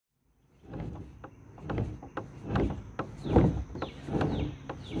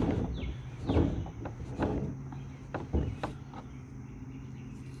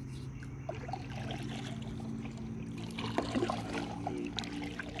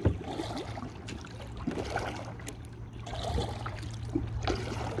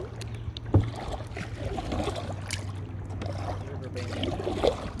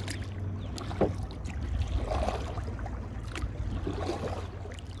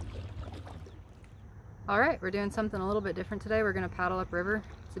Alright, we're doing something a little bit different today. We're going to paddle upriver.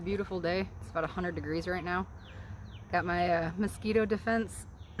 It's a beautiful day. It's about 100 degrees right now. Got my mosquito defense.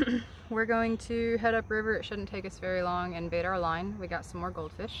 We're going to head upriver. It shouldn't take us very long and bait our line. We got some more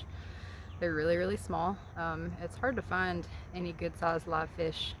goldfish. They're really, really small. It's hard to find any good sized live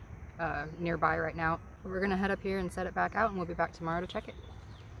fish nearby right now. We're going to head up here and set it back out, and we'll be back tomorrow to check it.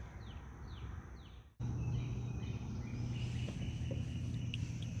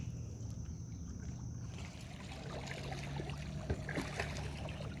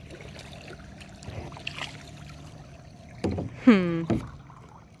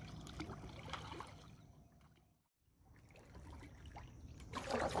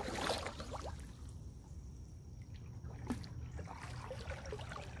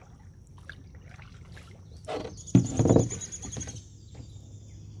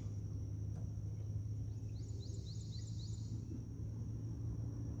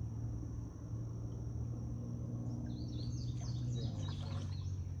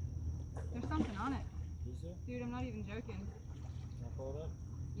 There's something on it. Is there? Dude, I'm not even joking. Can I pull it up?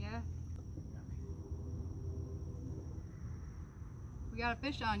 Yeah. We got a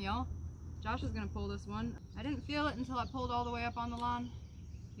fish on, y'all. Josh is gonna pull this one. I didn't feel it until I pulled all the way up on the line.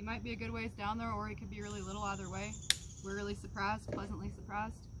 He might be a good ways down there, or he could be really little. Either way, we're really surprised, pleasantly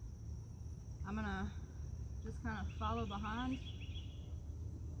surprised. I'm gonna just kind of follow behind.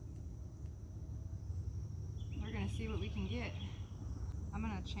 We're gonna see what we can get. I'm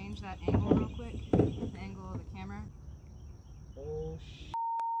gonna change that angle real quick, the angle of the camera. Oh sh**.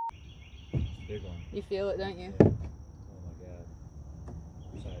 It's a big one. You feel it, don't you? Yeah. Oh my god.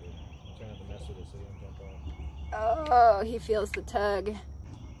 I'm excited. I'm trying not to mess with it so you don't jump off. Oh, he feels the tug.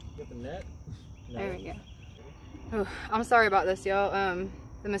 Get the net? No. There we go. Oh, I'm sorry about this, y'all.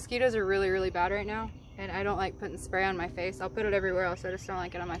 The mosquitoes are really, really bad right now, and I don't like putting spray on my face. I'll put it everywhere else, I just don't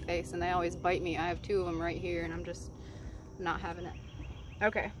like it on my face, and they always bite me. I have 2 of them right here, and I'm just not having it.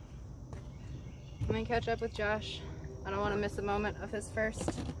 Okay. I'm gonna catch up with Josh. I don't want to miss a moment of his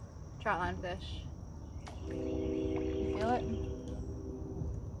first trout line fish. You feel it?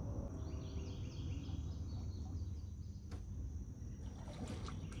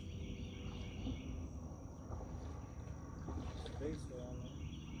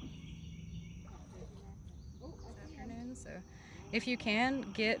 This afternoon, so if you can,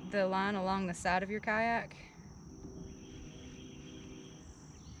 get the line along the side of your kayak.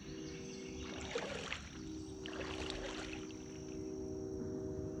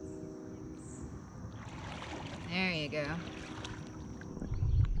 There you go.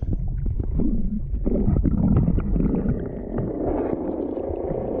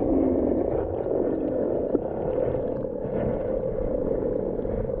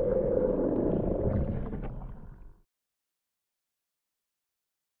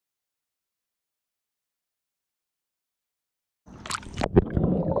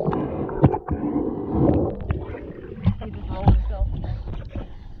 He just rolled himself in there.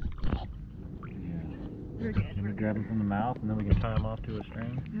 We're good. Can we grab him from the mouth and then we can tie him off to a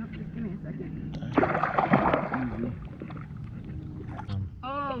string? Nope, just give me a second. Easy.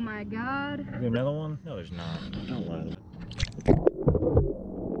 Oh my god. Is there another one? No, there's not. Don't lie.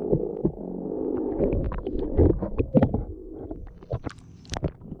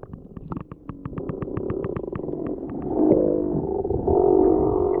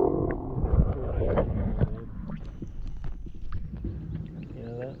 You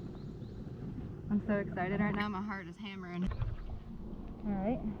know that? I'm so excited right now, my heart is hammering.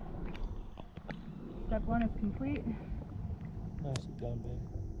 Alright. Step 1 is complete. Nice gun, babe.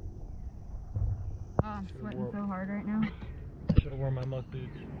 Oh, I'm sweating so hard right now. Should've worn my muck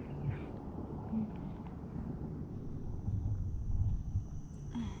boots.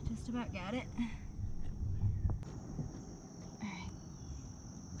 Just about got it. Alright.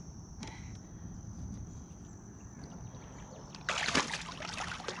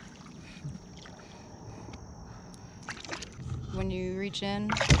 When you reach in,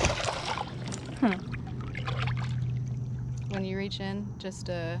 just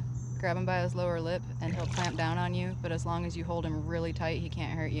grab him by his lower lip and he'll clamp down on you, but as long as you hold him really tight, he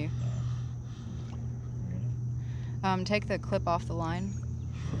can't hurt you. Take the clip off the line.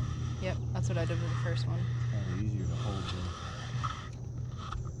 Yep, that's what I did with the first one. It's probably easier to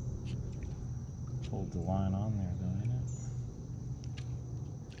hold the line on there though, ain't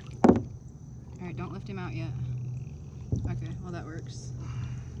it? Alright, don't lift him out yet. Okay, well that works.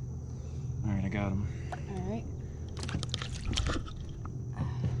 Alright, I got him. Alright.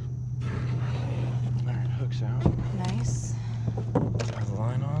 Alright, hook's out. Nice. Got the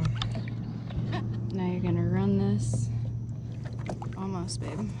line on. Now you're gonna run this. Almost,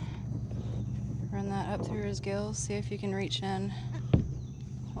 babe. Run that up through his gills, see if you can reach in.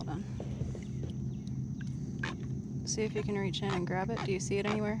 Hold on. See if you can reach in and grab it. Do you see it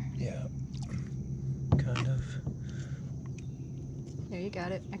anywhere? Yeah. Kind of. There, you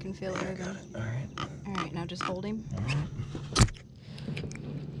got it. I can feel it moving. Alright. Alright, now just hold him. Alright.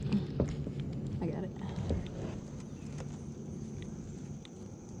 I got it.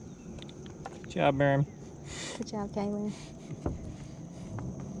 Good job, Baron. Good job, Kyler.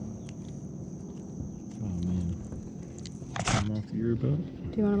 Oh man. Put them off your boat.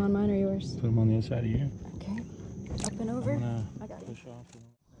 Do you want them on mine or yours? Put them on the other side of you. Okay. Up and over. I'm gonna I got it. push off.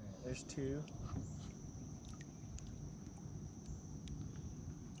 Alright, there's 2.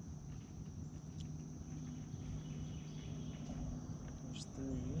 There's 3.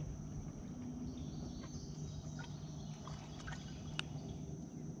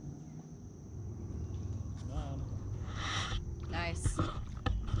 Come on. Nice. Yeah,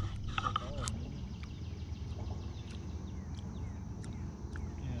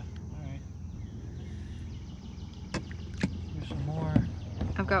 alright. There's some more.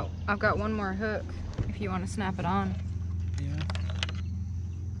 I've got one more hook if you want to snap it on. Yeah.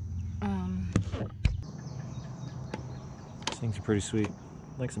 These things are pretty sweet.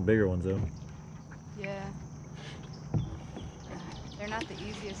 I like some bigger ones though. Yeah. They're not the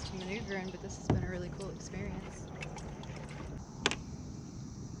easiest to maneuver in, but this has been a really cool experience.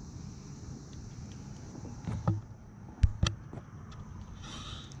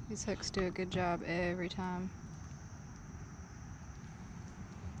 These hooks do a good job every time.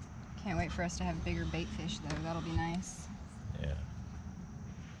 Can't wait for us to have bigger bait fish though, that'll be nice. Yeah.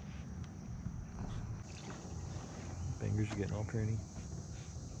 Fingers are getting all pretty.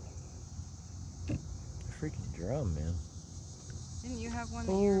 A freaking drum, man. Didn't you have one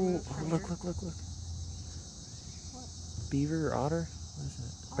that you removed from look, your... look, look, look. What? Beaver or otter? What is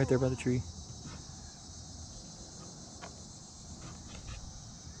it? Right there by the tree.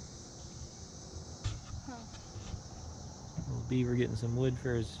 Huh. Little beaver getting some wood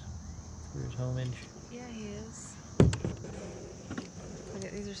for his homage. Yeah, he is. Look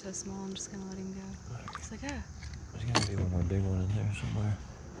at these are so small, I'm just gonna let him go. He's like, ah. There's gotta be one more big one in there somewhere.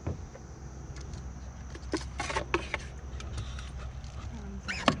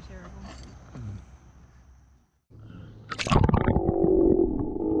 That one's terrible.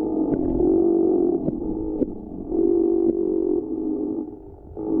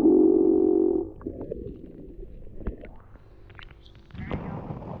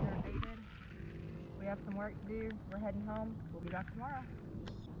 We have some work to do. We're heading home. We'll be back tomorrow.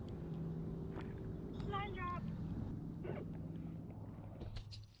 Line drop.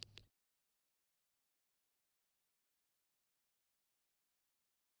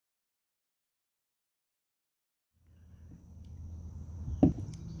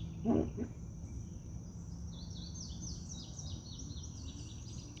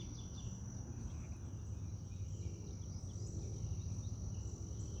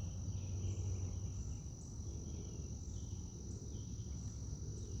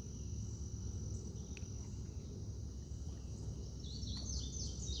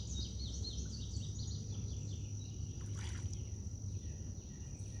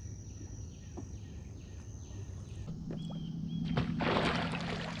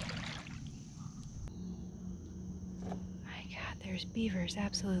 My God, there's beavers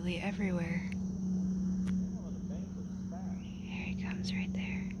absolutely everywhere. Here he comes right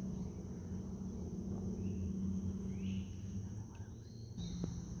there.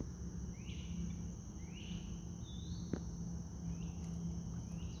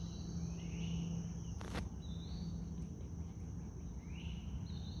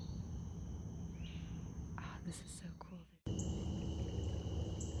 Oh, this is so cool.